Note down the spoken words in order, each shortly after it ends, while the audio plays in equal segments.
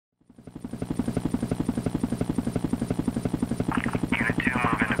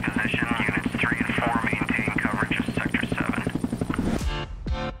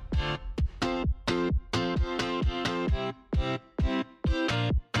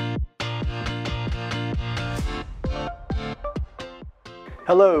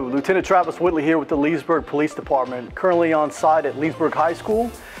Hello, Lieutenant Travis Whitley here with the Leesburg Police Department, currently on site at Leesburg High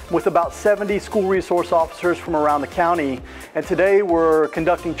School with about 70 school resource officers from around the county. And today we're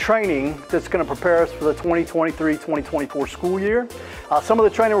conducting training that's going to prepare us for the 2023-2024 school year. Some of the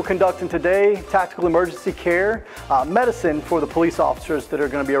training we're conducting today: tactical emergency care, medicine for the police officers that are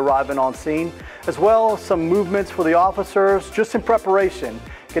going to be arriving on scene, as well as some movements for the officers, just in preparation.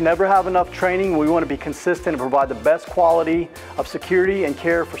 You can never have enough training. We want to be consistent and provide the best quality of security and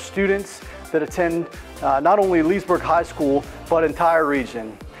care for students that attend not only Leesburg High School, but entire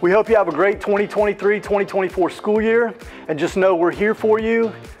region. We hope you have a great 2023-2024 school year, and just know we're here for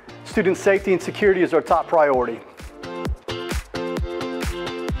you. Student safety and security is our top priority.